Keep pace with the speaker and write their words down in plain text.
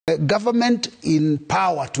The government in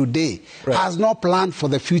power today has no plan for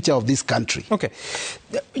the future of this country. Okay.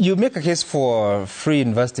 You make a case for free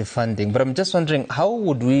university funding, but I'm just wondering, how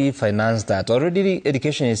would we finance that? Already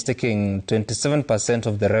education is taking 27%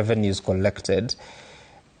 of the revenues collected.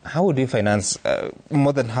 How would we finance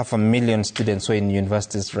more than 500,000 students who are in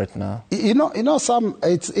universities right now? You know, Sam,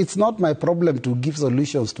 it's not my problem to give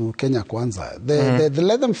solutions to Kenya Kwanza.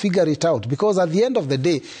 Let them figure it out, because at the end of the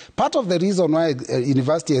day, part of the reason why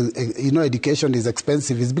university education is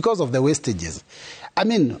expensive is because of the wastages. I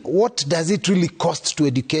mean, what does it really cost to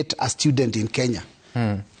educate a student in Kenya?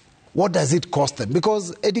 What does it cost them?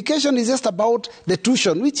 Because education is just about the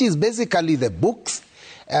tuition, which is basically the books,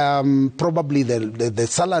 probably the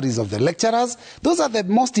salaries of the lecturers. Those are the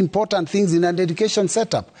most important things in an education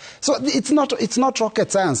setup. So it's not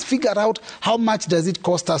rocket science. Figure out how much does it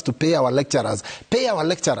cost us to pay our lecturers. Pay our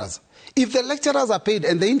lecturers. If the lecturers are paid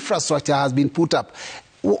and the infrastructure has been put up,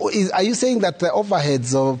 are you saying that the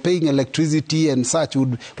overheads of paying electricity and such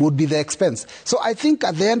would be the expense? So I think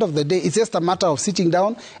at the end of the day, it's just a matter of sitting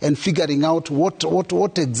down and figuring out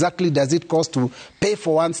what exactly does it cost to pay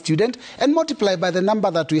for one student, and multiply by the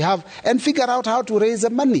number that we have and figure out how to raise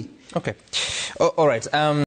the money. Okay. All right.